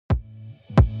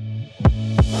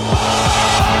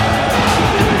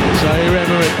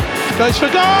goes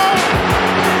for goal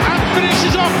and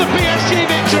finishes off the PSG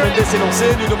victory. Nuno Mendes est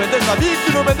lancé, Nuno Mendes navigue,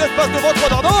 Nuno Mendes passe devant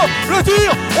Quadrado, le tir,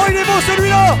 oh il est beau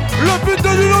celui-là, le but de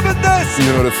Nuno Mendes.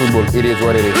 You know the football, it is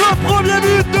what it is. Le premier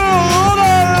but de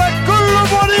Ronald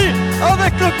Colomboigny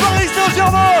avec le Paris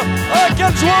Saint-Germain,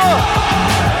 quelle joie.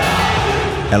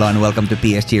 Hello and welcome to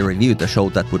PSG Review, the show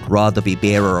that would rather be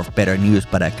bearer of better news,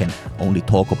 but I can only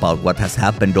talk about what has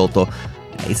happened, although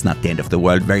it's not the end of the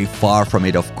world, very far from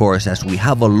it, of course, as we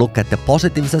have a look at the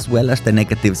positives as well as the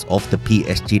negatives of the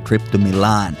PSG trip to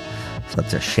Milan.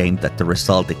 Such a shame that the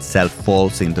result itself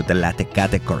falls into the latter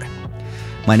category.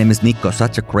 My name is Mikko,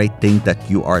 such a great thing that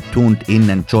you are tuned in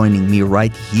and joining me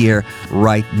right here,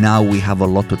 right now. We have a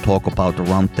lot to talk about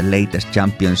around the latest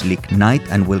Champions League night,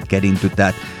 and we'll get into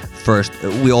that. First,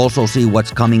 we also see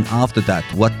what's coming after that,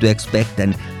 what to expect,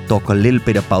 and talk a little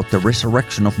bit about the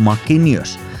resurrection of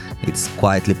Marquinhos. It's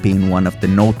quietly been one of the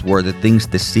noteworthy things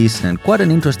this season and quite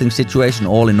an interesting situation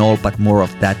all in all, but more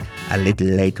of that a little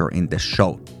later in the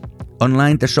show.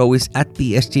 Online, the show is at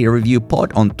PSG Review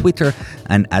Pod on Twitter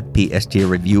and at PSG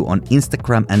Review on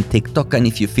Instagram and TikTok. And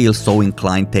if you feel so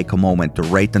inclined, take a moment to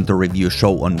rate and to review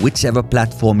show on whichever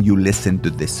platform you listen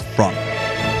to this from.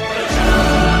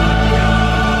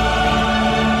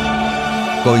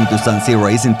 Going to San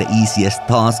Siro isn't the easiest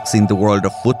tasks in the world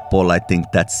of football. I think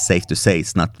that's safe to say.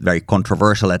 It's not very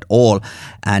controversial at all.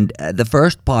 And the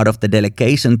first part of the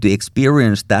delegation to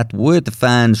experience that were the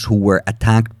fans who were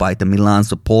attacked by the Milan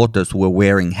supporters who were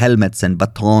wearing helmets and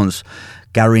batons.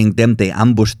 Carrying them, they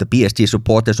ambushed the PSG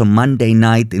supporters on Monday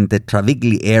night in the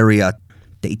Travigli area.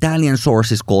 The Italian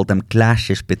sources call them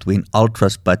clashes between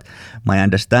ultras, but my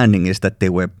understanding is that they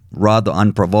were rather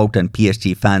unprovoked and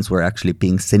PSG fans were actually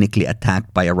being cynically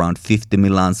attacked by around 50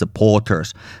 Milan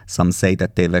supporters. Some say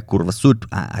that they were Curva Sud.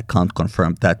 I can't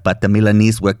confirm that, but the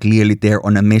Milanese were clearly there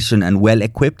on a mission and well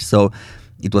equipped, so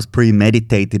it was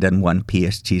premeditated, and one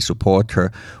PSG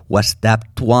supporter was stabbed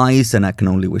twice, and I can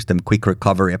only wish them quick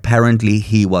recovery. Apparently,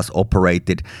 he was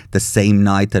operated the same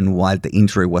night, and while the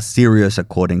injury was serious,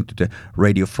 according to the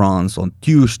Radio France on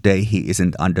Tuesday, he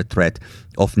isn't under threat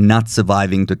of not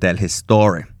surviving to tell his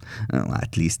story.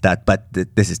 At least that, but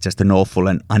this is just an awful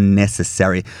and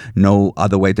unnecessary, no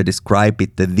other way to describe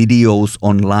it. The videos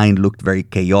online looked very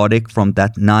chaotic from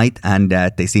that night, and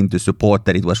they seem to support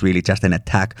that it was really just an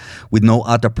attack with no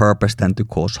other purpose than to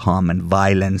cause harm and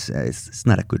violence. It's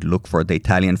not a good look for the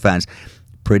Italian fans,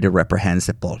 pretty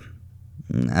reprehensible.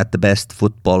 At the best,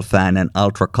 football fan and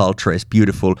ultra culture is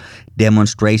beautiful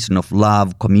demonstration of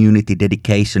love, community,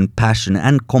 dedication, passion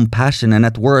and compassion, and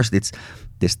at worst it's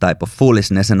this type of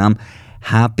foolishness, and I'm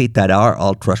happy that our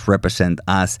ultras represent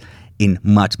us in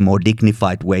much more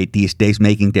dignified way these days,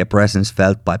 making their presence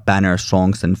felt by banners,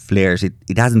 songs and flares.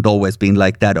 It hasn't always been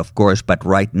like that, of course, but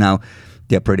right now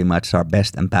they're pretty much our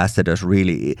best ambassadors,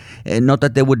 really. Not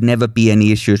that there would never be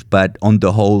any issues, but on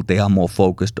the whole they are more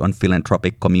focused on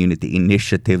philanthropic community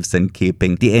initiatives and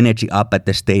keeping the energy up at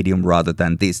the stadium rather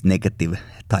than these negative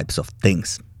types of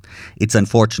things. It's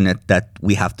unfortunate that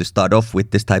we have to start off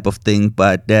with this type of thing,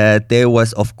 but there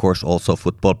was, of course, also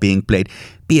football being played.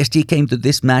 PSG came to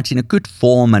this match in a good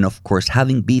form and, of course,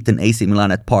 having beaten AC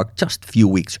Milan at Park just a few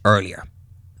weeks earlier.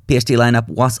 PSG lineup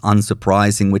was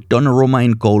unsurprising with Donnarumma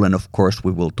in goal, and of course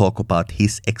we will talk about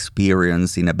his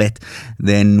experience in a bit.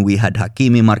 Then we had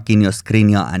Hakimi, Marquinhos,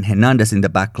 Skriniar and Hernandez in the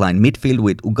backline midfield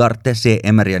with Ugarte, Shea,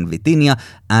 Emery and Vitinha,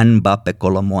 and Mbappe,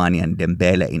 Colomboigny and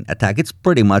Dembele in attack. It's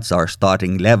pretty much our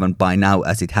starting 11 by now,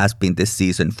 as it has been this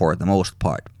season for the most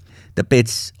part. The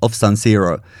pitch of San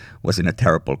Siro was in a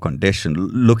terrible condition.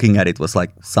 Looking at it was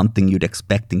like something you'd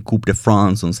expect in Coupe de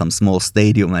France on some small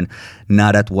stadium, and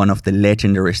not at one of the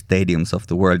legendary stadiums of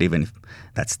the world, even if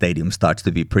that stadium starts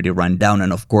to be pretty run down.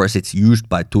 And of course it's used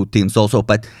by two teams also,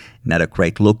 but not a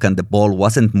great look, and the ball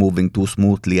wasn't moving too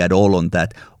smoothly at all on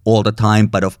that all the time,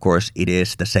 but of course it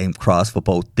is the same cross for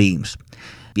both teams.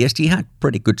 PSG had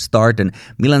pretty good start, and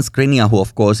Milan Skriniar, who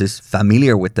of course is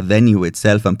familiar with the venue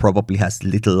itself and probably has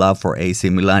little love for AC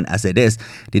Milan as it is,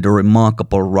 did a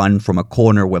remarkable run from a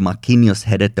corner where Marquinhos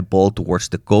headed the ball towards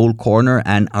the goal corner,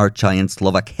 and our giant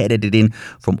Slovak headed it in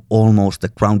from almost the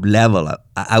ground level.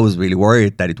 I was really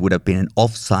worried that it would have been an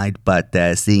offside, but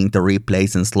seeing the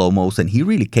replays in slow motion, he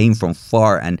really came from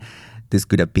far, and this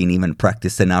could have been even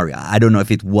practice scenario. I don't know if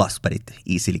it was, but it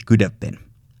easily could have been.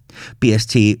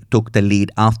 PSG took the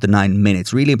lead after 9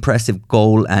 minutes. Really impressive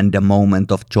goal and a moment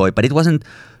of joy, but it wasn't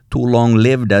too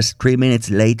long-lived, as 3 minutes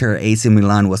later AC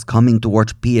Milan was coming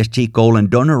towards PSG goal, and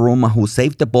Donnarumma, who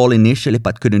saved the ball initially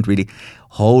but couldn't really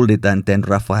hold it, and then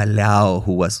Rafael Leao,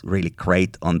 who was really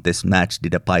great on this match,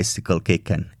 did a bicycle kick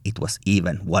and it was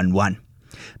even 1-1.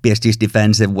 PSG's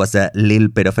defensive was a little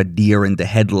bit of a deer in the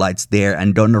headlights there,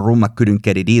 and Donnarumma couldn't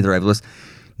get it either. It was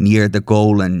near the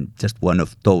goal and just one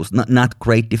of those. Not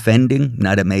great defending,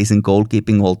 not amazing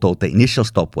goalkeeping, although the initial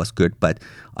stop was good, but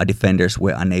our defenders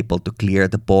were unable to clear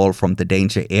the ball from the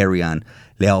danger area, and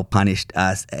Leao punished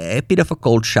us a bit of a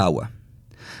cold shower.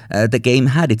 The game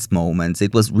had its moments.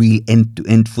 It was real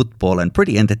end-to-end football and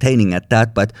pretty entertaining at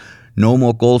that, but no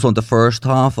more goals on the first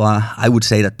half. I would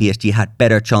say that PSG had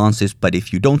better chances, but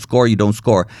if you don't score, you don't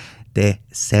score. The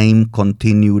same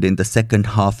continued in the second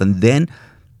half, and then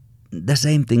the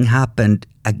same thing happened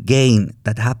again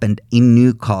that happened in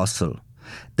Newcastle.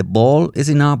 The ball is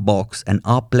in our box and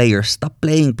our players stop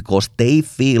playing because they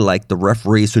feel like the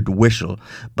referee should whistle,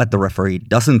 but the referee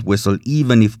doesn't whistle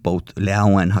even if both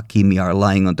Leao and Hakimi are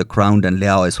lying on the ground and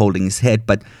Leao is holding his head.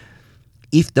 But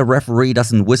if the referee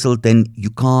doesn't whistle, then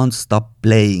you can't stop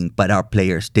playing. But our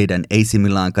players did, and AC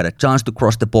Milan got a chance to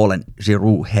cross the ball and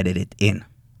Giroud headed it in.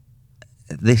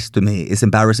 This to me is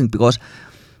embarrassing because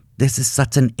this is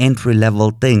such an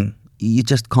entry-level thing. You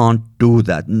just can't do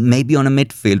that. Maybe on a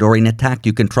midfield or in attack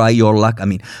you can try your luck. I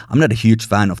mean, I'm not a huge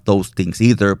fan of those things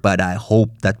either, but I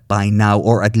hope that by now,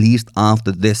 or at least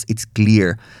after this, it's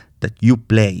clear that you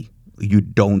play, you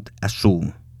don't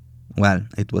assume. Well,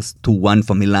 it was 2-1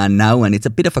 for Milan now, and it's a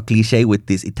bit of a cliche with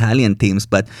these Italian teams,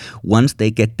 but once they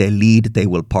get their lead, they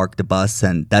will park the bus,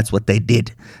 and that's what they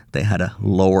did. They had a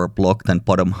lower block than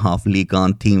bottom half Ligue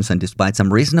 1 teams, and despite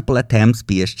some reasonable attempts,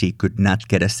 PSG could not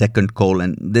get a second goal,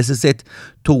 and this is it,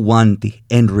 2-1, the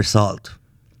end result.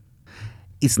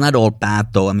 It's not all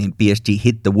bad though. I mean, PSG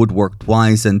hit the woodwork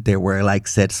twice and there were, like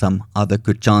said, some other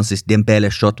good chances.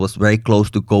 Dembele's shot was very close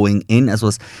to going in, as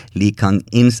was Lee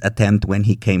Kang-in's attempt when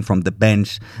he came from the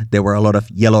bench. There were a lot of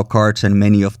yellow cards and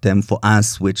many of them for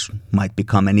us, which might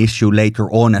become an issue later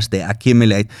on as they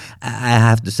accumulate. I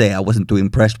have to say I wasn't too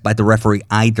impressed by the referee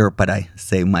either, but I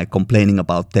save my complaining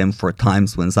about them for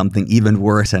times when something even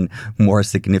worse and more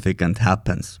significant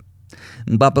happens.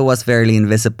 Mbappe was fairly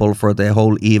invisible for the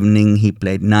whole evening. He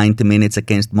played 90 minutes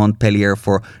against Montpellier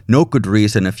for no good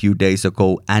reason a few days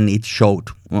ago, and it showed.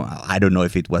 Well, I don't know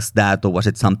if it was that or was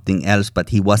it something else, but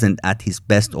he wasn't at his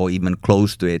best or even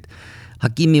close to it.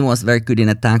 Hakimi was very good in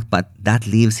attack, but that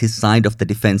leaves his side of the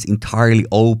defense entirely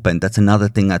open. That's another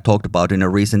thing I talked about in a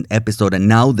recent episode, and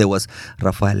now there was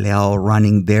Rafael Leao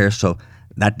running there, so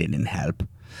that didn't help.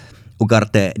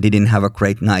 Ugarte didn't have a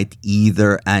great night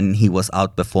either, and he was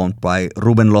outperformed by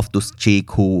Ruben Loftus-Cheek,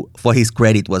 who, for his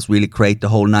credit, was really great the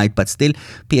whole night, but still,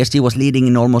 PSG was leading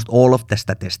in almost all of the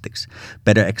statistics.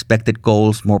 Better expected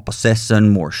goals, more possession,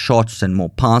 more shots, and more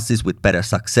passes with better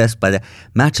success, but a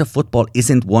match of football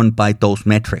isn't won by those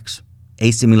metrics.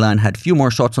 AC Milan had few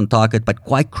more shots on target, but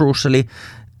quite crucially,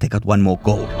 they got one more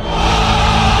goal.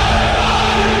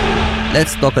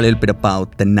 Let's talk a little bit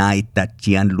about the night that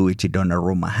Gianluigi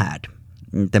Donnarumma had.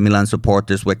 The Milan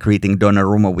supporters were greeting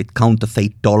Donnarumma with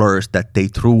counterfeit dollars that they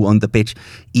threw on the pitch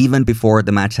even before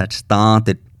the match had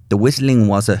started. The whistling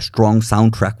was a strong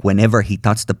soundtrack whenever he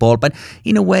touched the ball, but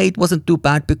in a way it wasn't too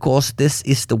bad because this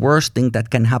is the worst thing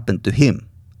that can happen to him.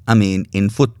 I mean, in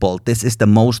football, this is the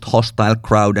most hostile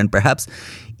crowd, and perhaps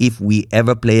if we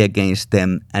ever play against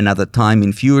them another time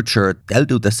in future, they'll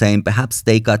do the same. Perhaps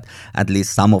they got at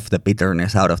least some of the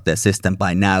bitterness out of their system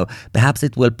by now. Perhaps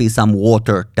it will be some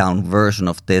watered-down version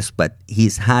of this, but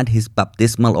he's had his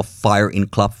baptismal of fire in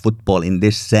club football in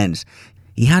this sense.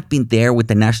 He had been there with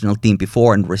the national team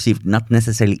before and received not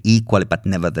necessarily equally, but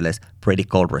nevertheless pretty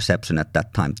cold reception at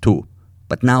that time too.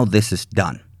 But now this is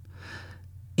done.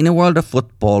 In a world of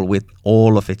football with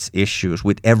all of its issues,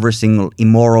 with every single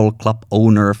immoral club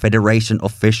owner, federation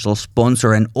official,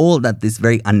 sponsor, and all that this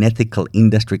very unethical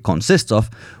industry consists of,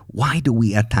 why do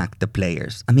we attack the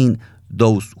players? I mean,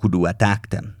 those who do attack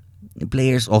them. The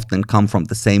players often come from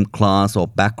the same class or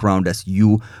background as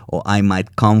you or I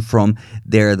might come from.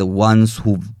 They're the ones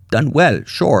who've done well,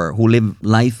 sure, who live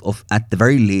life of, at the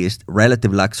very least,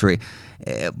 relative luxury.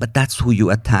 But that's who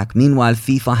you attack. Meanwhile,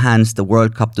 FIFA hands the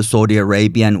World Cup to Saudi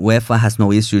Arabia and UEFA has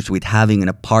no issues with having an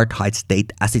apartheid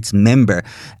state as its member.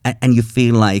 And you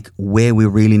feel like where we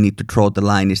really need to draw the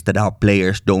line is that our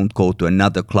players don't go to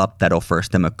another club that offers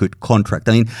them a good contract.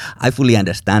 I mean, I fully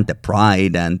understand the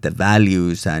pride and the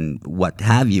values and what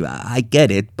have you. I get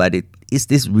it, but is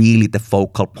this really the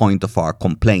focal point of our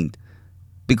complaint?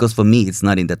 Because for me, it's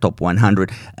not in the top 100.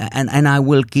 And I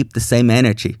will keep the same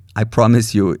energy, I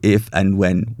promise you, if and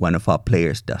when one of our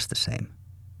players does the same.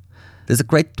 There's a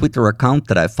great Twitter account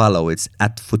that I follow. It's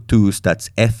 @Footuse, that's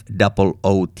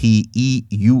FOOTEUSE.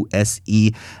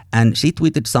 And she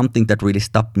tweeted something that really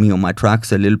stopped me on my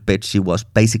tracks a little bit. She was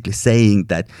basically saying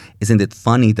that, isn't it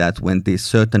funny that when these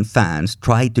certain fans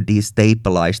try to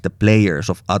destabilize the players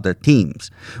of other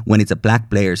teams, when it's a black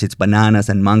players, it's bananas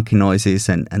and monkey noises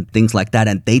and things like that,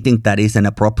 and they think that is an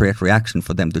appropriate reaction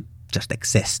for them to just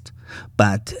exist.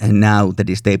 But now the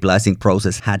destabilizing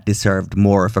process had deserved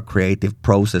more of a creative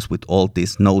process with all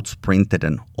these notes printed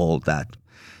and all that.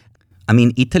 I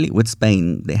mean, Italy with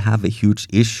Spain, they have a huge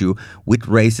issue with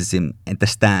racism in the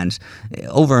stands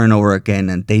over and over again,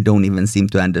 and they don't even seem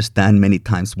to understand many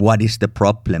times what is the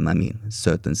problem. I mean, a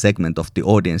certain segment of the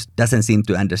audience doesn't seem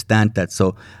to understand that,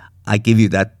 so I give you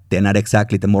that they're not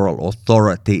exactly the moral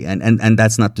authority, and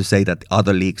that's not to say that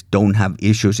other leagues don't have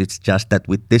issues. It's just that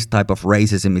with this type of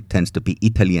racism, it tends to be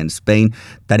Italy and Spain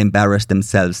that embarrass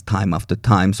themselves time after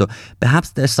time. So perhaps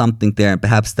there's something there, and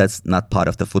perhaps that's not part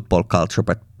of the football culture,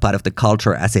 but part of the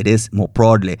culture as it is more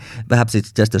broadly. Perhaps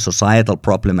it's just a societal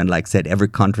problem, and like I said, every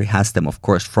country has them. Of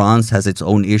course, France has its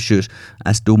own issues,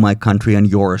 as do my country and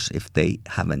yours, if they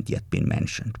haven't yet been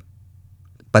mentioned.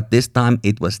 But this time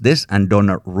it was this, and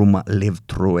Donnarumma lived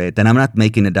through it. And I'm not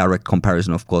making a direct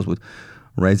comparison, of course, with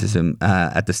racism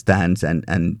at the stands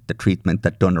and the treatment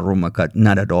that Donnarumma got.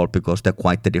 Not at all, because they're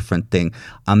quite a different thing.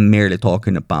 I'm merely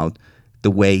talking about the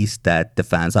ways that the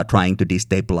fans are trying to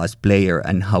destabilize player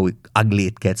and how ugly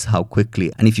it gets, how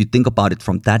quickly. And if you think about it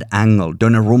from that angle,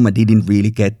 Donnarumma didn't really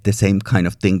get the same kind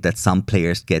of thing that some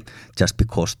players get just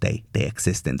because they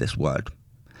exist in this world.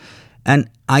 And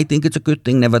I think it's a good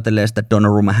thing, nevertheless, that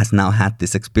Donnarumma has now had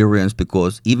this experience,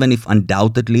 because even if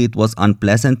undoubtedly it was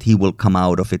unpleasant, he will come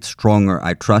out of it stronger.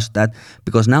 I trust that,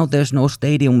 because now there's no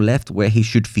stadium left where he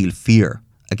should feel fear.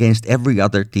 Against every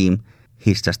other team,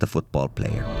 he's just a football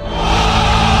player.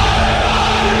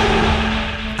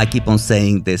 I keep on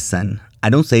saying this, and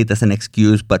I don't say it as an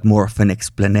excuse, but more of an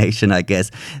explanation, I guess.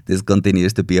 This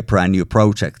continues to be a brand new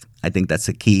project. I think that's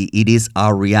a key. It is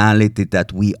our reality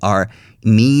that we are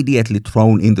immediately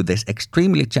thrown into this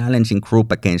extremely challenging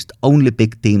group against only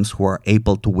big teams who are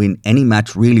able to win any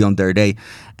match really on their day.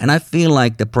 And I feel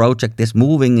like the project is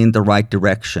moving in the right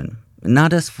direction.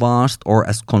 Not as fast or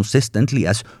as consistently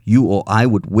as you or I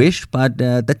would wish, but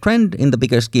the trend in the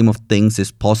bigger scheme of things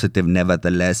is positive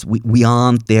nevertheless. We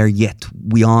aren't there yet.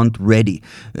 We aren't ready.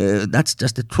 That's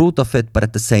just the truth of it, but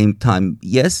at the same time,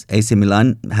 yes, AC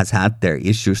Milan has had their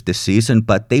issues this season,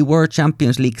 but they were a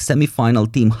Champions League semi-final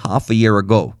team half a year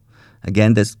ago.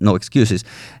 Again, there's no excuses.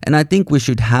 And I think we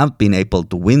should have been able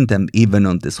to win them even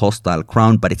on this hostile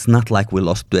ground, but it's not like we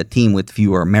lost to a team with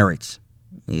fewer merits.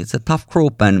 It's a tough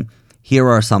group, and here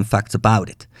are some facts about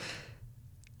it.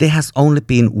 There has only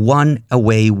been one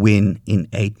away win in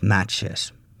 8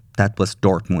 matches. That was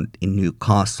Dortmund in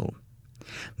Newcastle.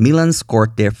 Milan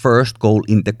scored their first goal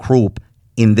in the group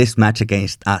in this match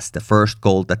against us. The first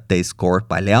goal that they scored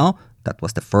by Leao, that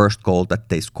was the first goal that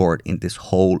they scored in this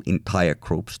whole entire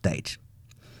group stage.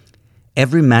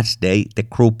 Every match day, the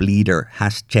group leader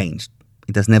has changed.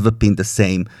 It has never been the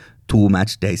same 2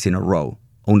 match days in a row.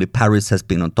 Only Paris has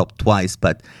been on top twice,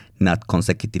 but not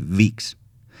consecutive weeks.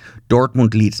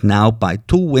 Dortmund leads now by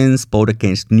 2 wins, both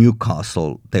against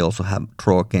Newcastle. They also have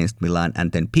draw against Milan,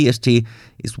 and then PSG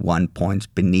is 1 point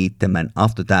beneath them, and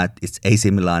after that it's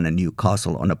AC Milan and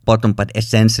Newcastle on the bottom. But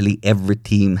essentially every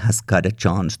team has got a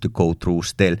chance to go through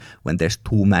still when there's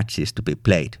 2 matches to be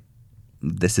played.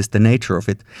 This is the nature of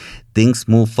it. Things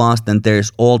move fast and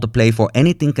there's all to play for.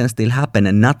 Anything can still happen,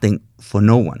 and nothing for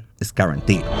no one is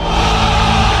guaranteed.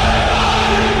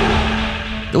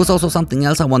 There was also something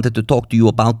else I wanted to talk to you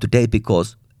about today,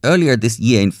 because earlier this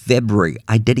year in February,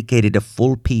 I dedicated a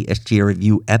full PSG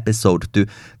review episode to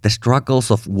the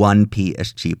struggles of one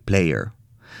PSG player.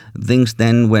 Things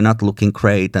then were not looking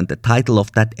great, and the title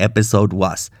of that episode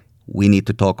was "We Need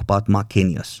to Talk About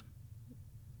Marquinhos."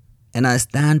 And I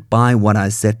stand by what I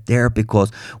said there,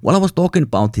 because while I was talking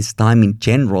about his time in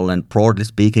general and broadly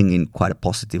speaking in quite a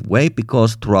positive way,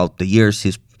 because throughout the years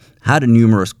he's had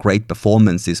numerous great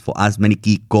performances for as many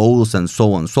key goals and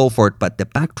so on and so forth, but the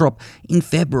backdrop in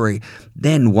February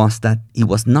then was that he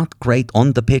was not great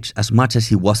on the pitch as much as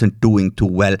he wasn't doing too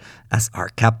well as our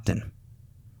captain.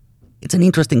 It's an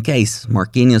interesting case,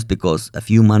 Marquinhos, because a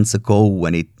few months ago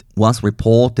when it was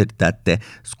reported that the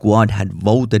squad had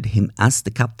voted him as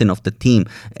the captain of the team,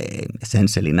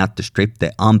 essentially not to strip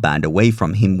the armband away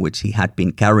from him, which he had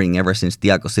been carrying ever since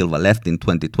Thiago Silva left in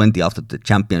 2020 after the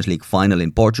Champions League final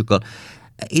in Portugal,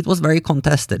 it was very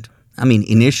contested. I mean,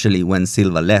 initially when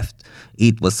Silva left,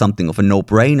 it was something of a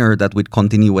no-brainer that we'd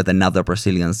continue with another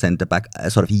Brazilian centre-back, a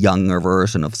sort of younger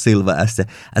version of Silva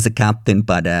as a captain.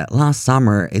 But last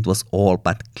summer, it was all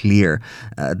but clear.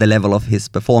 The level of his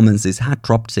performances had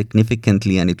dropped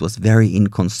significantly, and it was very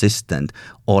inconsistent.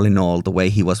 All in all, the way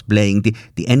he was playing.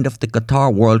 The end of the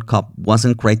Qatar World Cup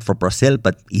wasn't great for Brazil,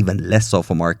 but even less so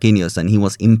for Marquinhos, and he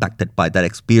was impacted by that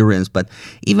experience. But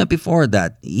even before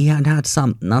that, he had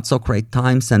some not so great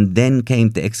times, and then came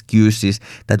the excuses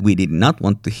that we did not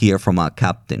want to hear from our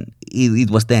captain. It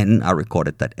was then I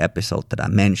recorded that episode that I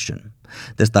mentioned.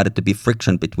 There started to be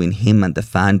friction between him and the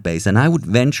fan base, and I would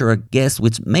venture a guess,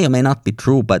 which may or may not be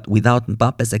true, but without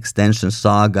Mbappe's extension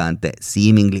saga and the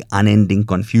seemingly unending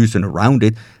confusion around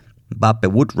it,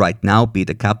 Mbappe would right now be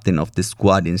the captain of the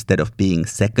squad instead of being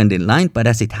second in line. But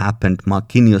as it happened,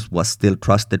 Marquinhos was still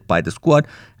trusted by the squad,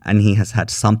 and he has had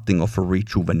something of a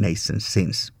rejuvenation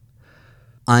since.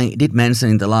 I did mention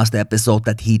in the last episode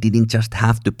that he didn't just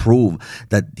have to prove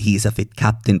that he's a fit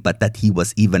captain, but that he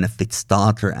was even a fit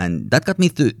starter. And that got me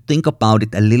to think about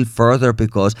it a little further,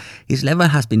 because his level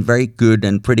has been very good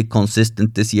and pretty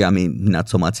consistent this year. I mean, not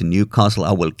so much in Newcastle,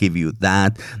 I will give you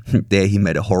that. There he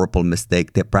made a horrible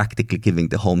mistake. They're practically giving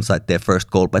the home side their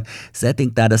first goal. But setting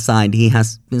that aside, he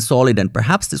has been solid, and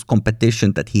perhaps this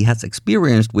competition that he has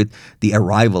experienced with the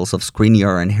arrivals of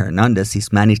Skriniar and Hernandez,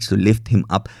 he's managed to lift him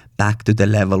up back to the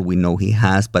level we know he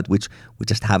has, but which we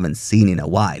just haven't seen in a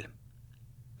while.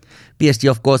 PSG,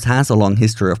 of course, has a long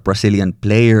history of Brazilian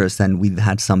players, and we've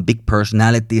had some big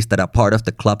personalities that are part of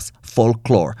the club's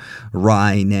folklore.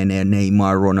 Rai, Nene,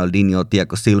 Neymar, Ronaldinho,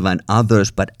 Thiago Silva, and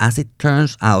others. But as it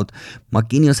turns out,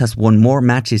 Marquinhos has won more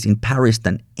matches in Paris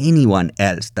than anyone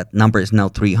else. That number is now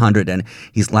 300, and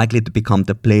he's likely to become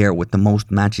the player with the most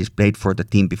matches played for the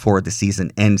team before the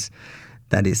season ends.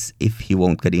 That is, if he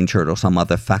won't get injured or some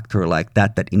other factor like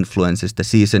that influences the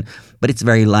season. But it's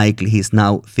very likely he's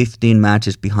now 15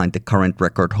 matches behind the current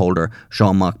record holder,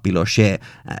 Jean-Marc Pilochet,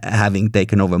 having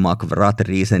taken over Marco Verratti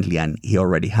recently, and he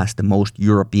already has the most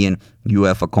European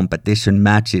UEFA competition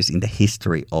matches in the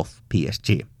history of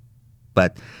PSG.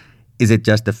 But is it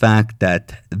just the fact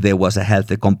that there was a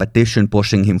healthy competition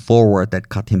pushing him forward that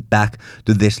cut him back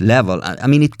to this level? I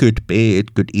mean, it could be,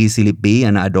 it could easily be,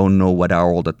 and I don't know what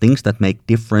are all the things that make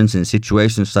difference in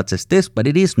situations such as this, but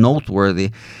it is noteworthy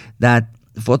that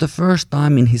for the first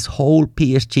time in his whole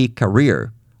PSG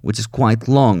career, which is quite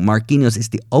long, Marquinhos is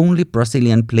the only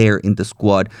Brazilian player in the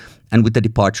squad, and with the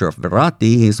departure of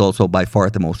Verratti, he is also by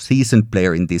far the most seasoned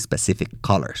player in these specific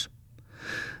colors.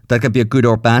 That can be a good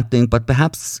or bad thing, but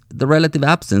perhaps the relative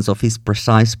absence of his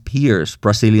precise peers,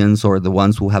 Brazilians or the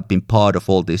ones who have been part of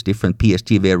all these different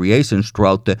PSG variations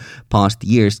throughout the past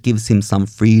years, gives him some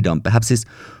freedom. Perhaps his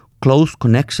close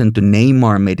connection to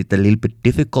Neymar made it a little bit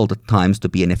difficult at times to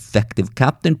be an effective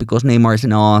captain, because Neymar is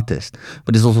an artist,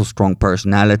 but he's also a strong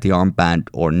personality, armband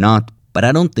or not. But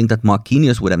I don't think that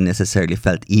Marquinhos would have necessarily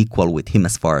felt equal with him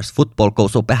as far as football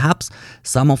goes. So perhaps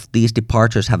some of these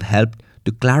departures have helped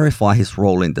to clarify his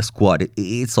role in the squad.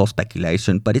 It's all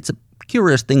speculation, but it's a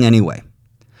curious thing anyway.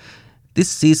 This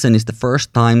season is the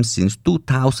first time since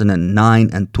 2009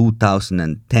 and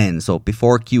 2010, so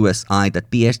before QSI, that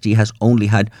PSG has only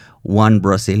had one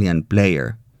Brazilian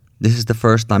player. This is the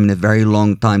first time in a very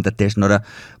long time that there's not a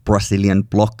Brazilian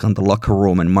block on the locker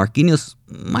room, and Marquinhos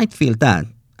might feel that.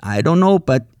 I don't know,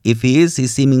 but if he is,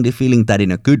 he's seemingly feeling that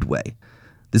in a good way.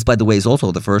 This, by the way, is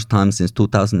also the first time since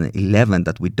 2011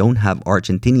 that we don't have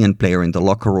Argentinian player in the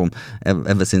locker room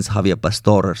ever since Javier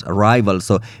Pastor's arrival.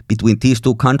 So between these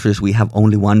two countries, we have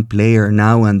only one player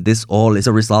now, and this all is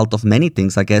a result of many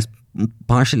things. I guess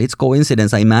partially it's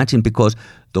coincidence, I imagine, because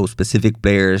those specific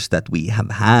players that we have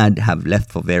had have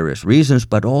left for various reasons,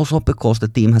 but also because the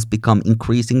team has become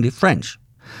increasingly French.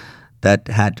 That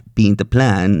had been the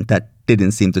plan. That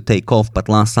didn't seem to take off, but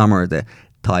last summer the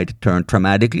tide turned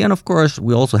dramatically, and of course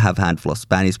we also have a handful of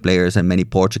Spanish players and many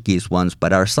Portuguese ones,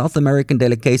 but our South American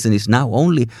delegation is now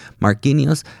only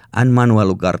Marquinhos and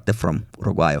Manuel Ugarte from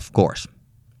Uruguay, of course.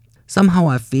 Somehow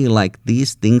I feel like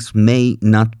these things may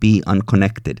not be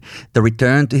unconnected. The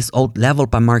return to his old level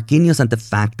by Marquinhos and the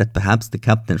fact that perhaps the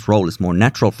captain's role is more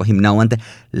natural for him now, and the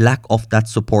lack of that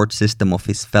support system of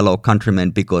his fellow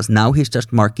countrymen, because now he's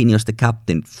just Marquinhos the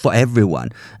captain for everyone,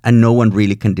 and no one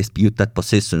really can dispute that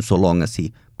position so long as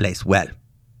he plays well.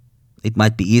 It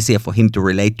might be easier for him to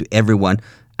relate to everyone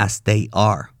as they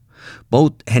are.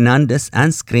 Both Hernandez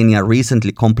and Skriniar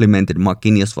recently complimented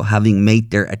Marquinhos for having made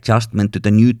their adjustment to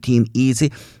the new team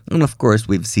easy, and of course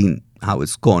we've seen how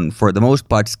it's gone. For the most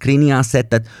part, Skriniar said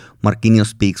that Marquinhos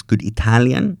speaks good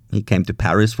Italian. He came to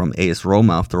Paris from AS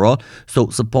Roma after all. So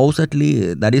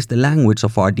supposedly that is the language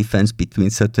of our defense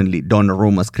between certainly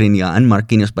Donnarumma, Skriniar and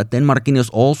Marquinhos. But then Marquinhos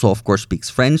also, of course, speaks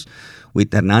French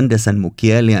with Hernandez and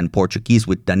Mukiele, and Portuguese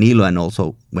with Danilo, and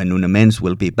also when Nuno Mendes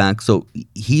will be back. So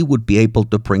he would be able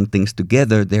to bring things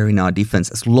together there in our defense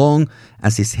as long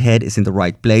as his head is in the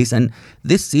right place. And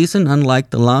this season,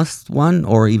 unlike the last one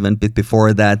or even a bit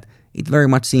before that, it very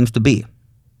much seems to be.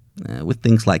 With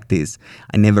things like this,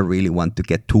 I never really want to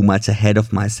get too much ahead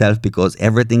of myself because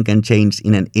everything can change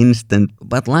in an instant.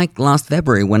 But like last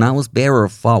February, when I was bearer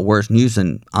of far worse news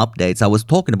and updates, I was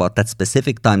talking about that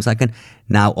specific times. I can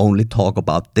now only talk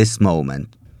about this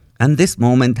moment. And this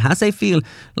moment has I feel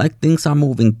like things are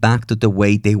moving back to the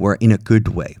way they were in a good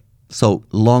way. So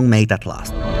long may that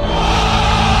last.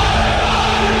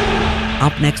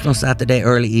 Up next on Saturday,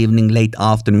 early evening, late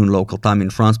afternoon local time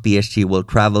in France, PSG will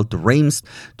travel to Reims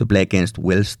to play against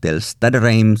Wilsdel Stade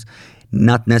Reims.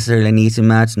 Not necessarily an easy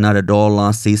match, not at all.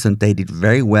 Last season they did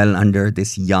very well under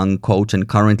this young coach, and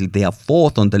currently they are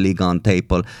fourth on the Ligue 1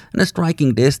 table. And a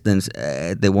striking distance,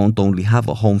 they won't only have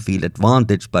a home field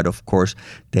advantage, but of course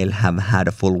they'll have had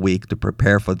a full week to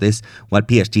prepare for this, while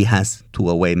PSG has 2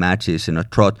 away matches in a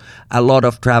trot. A lot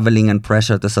of traveling and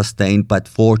pressure to sustain, but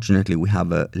fortunately we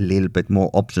have a little bit more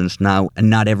options now, and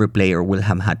not every player will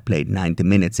have had played 90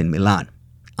 minutes in Milan.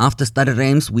 After Stade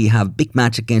Reims, we have big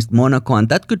match against Monaco, and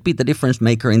that could be the difference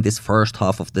maker in this first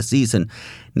half of the season.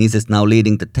 Nice is now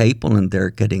leading the table, and they're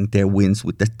getting their wins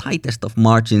with the tightest of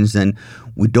margins, and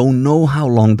we don't know how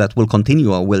long that will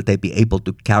continue, or will they be able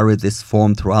to carry this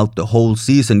form throughout the whole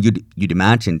season. You'd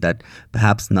imagine that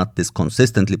perhaps not this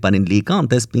consistently, but in Ligue 1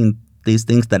 there's been these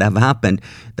things that have happened,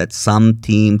 that some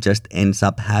team just ends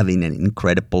up having an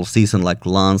incredible season, like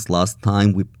Lens last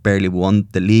time. We barely won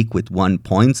the league with 1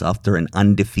 point after an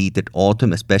undefeated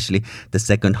autumn. Especially the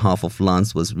second half of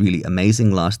Lens was really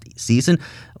amazing last season.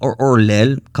 Or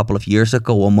Lille a couple of years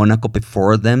ago, or Monaco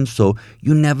before them. So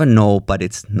you never know, but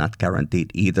it's not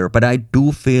guaranteed either. But I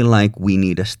do feel like we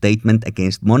need a statement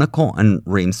against Monaco and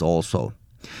Reims also.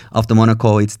 After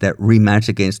Monaco, it's the rematch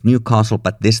against Newcastle,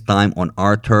 but this time on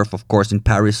our turf, of course, in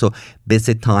Paris. So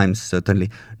busy times, certainly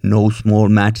no small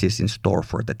matches in store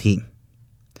for the team.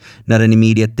 Not an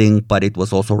immediate thing, but it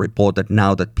was also reported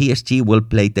now that PSG will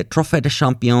play the Trophée des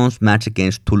Champions match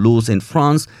against Toulouse in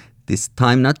France. This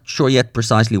time, not sure yet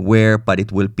precisely where, but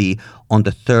it will be on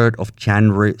the 3rd of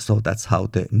January. So that's how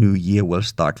the new year will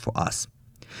start for us.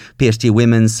 PSG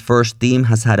women's first team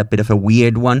has had a bit of a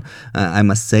weird one, I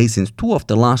must say, since 2 of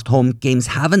the last home games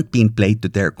haven't been played to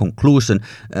their conclusion.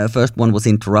 First one was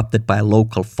interrupted by a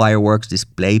local fireworks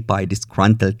display by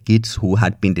disgruntled kids who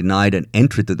had been denied an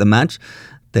entry to the match.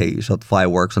 They shot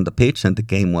fireworks on the pitch and the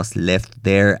game was left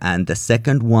there. And the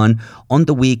second one on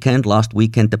the last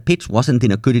weekend, the pitch wasn't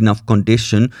in a good enough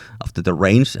condition after the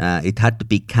rain. It had to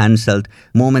be cancelled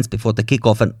moments before the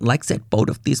kickoff. And like I said, both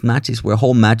of these matches were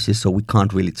home matches, so we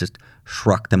can't really just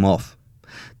shrug them off.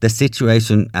 The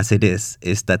situation as it is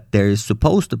that there is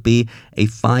supposed to be a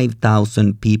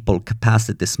 5,000 people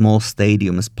capacity small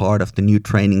stadium as part of the new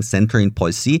training center in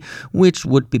Poissy, which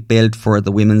would be built for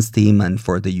the women's team and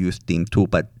for the youth team too.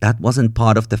 But that wasn't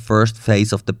part of the first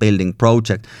phase of the building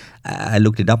project. I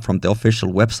looked it up from the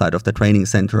official website of the training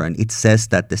center, and it says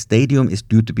that the stadium is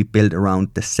due to be built around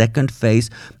the second phase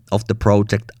of the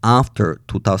project after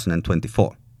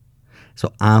 2024.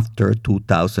 So after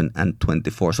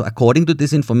 2024. So according to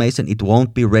this information, it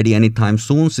won't be ready anytime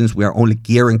soon, since we are only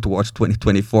gearing towards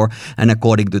 2024. And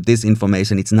according to this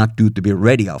information, it's not due to be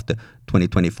ready after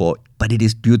 2024, but it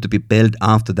is due to be built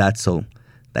after that. So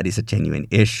that is a genuine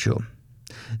issue.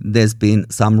 There's been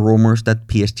some rumors that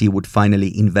PSG would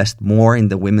finally invest more in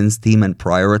the women's team and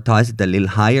prioritize it a little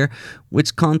higher,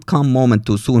 which can't come a moment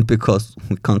too soon because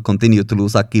we can't continue to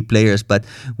lose our key players. But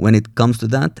when it comes to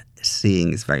that,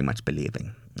 seeing is very much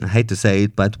believing. I hate to say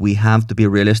it, but we have to be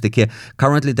realistic here.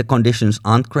 Currently, the conditions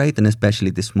aren't great, and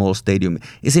especially the small stadium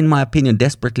is, in my opinion,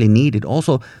 desperately needed.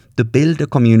 Also, to build a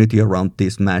community around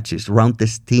these matches, around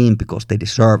this team, because they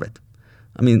deserve it.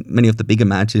 I mean, many of the bigger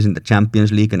matches in the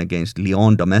Champions League and against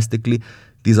Lyon domestically,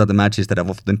 these are the matches that have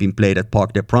often been played at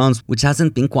Parc des Princes, which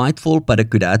hasn't been quite full, but a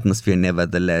good atmosphere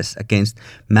nevertheless. Against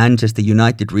Manchester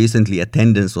United recently,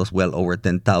 attendance was well over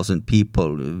 10,000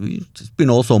 people. It's been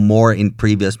also more in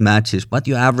previous matches, but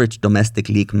your average domestic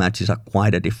league matches are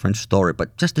quite a different story.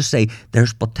 But just to say,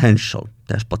 there's potential.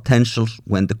 There's potential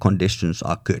when the conditions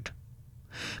are good.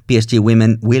 PSG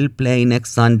women will play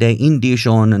next Sunday in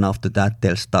Dijon, and after that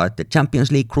they'll start the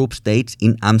Champions League group stage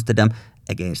in Amsterdam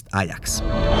against Ajax.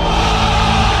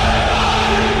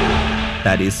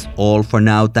 That is all for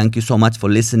now. Thank you so much for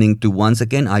listening to once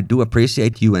again. I do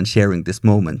appreciate you and sharing this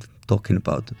moment talking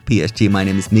about PSG. My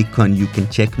name is Mikko and you can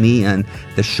check me and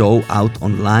the show out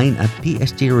online at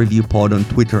PSG Review Pod on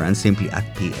Twitter and simply at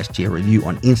PSG Review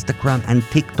on Instagram and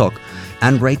TikTok.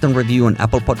 And rate and review on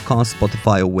Apple Podcasts,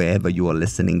 Spotify, or wherever you are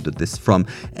listening to this from.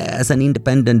 As an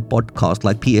independent podcast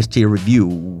like PSG Review,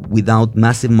 without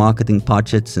massive marketing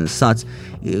budgets and such,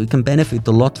 you can benefit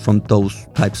a lot from those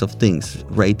types of things,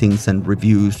 ratings and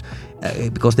reviews,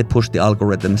 because they push the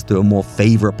algorithms to a more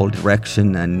favorable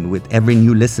direction. And with every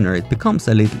new listener, it becomes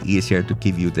a little easier to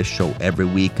give you the show every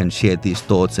week and share these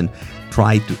thoughts and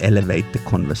try to elevate the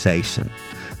conversation.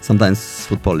 Sometimes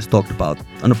football is talked about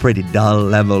on a pretty dull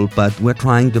level, but we're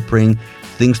trying to bring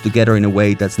things together in a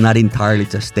way that's not entirely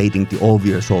just stating the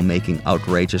obvious or making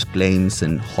outrageous claims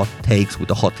and hot takes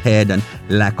with a hot head and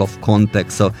lack of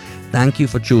context. So thank you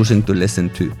for choosing to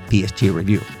listen to PSG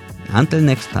Review. Until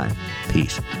next time,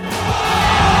 peace.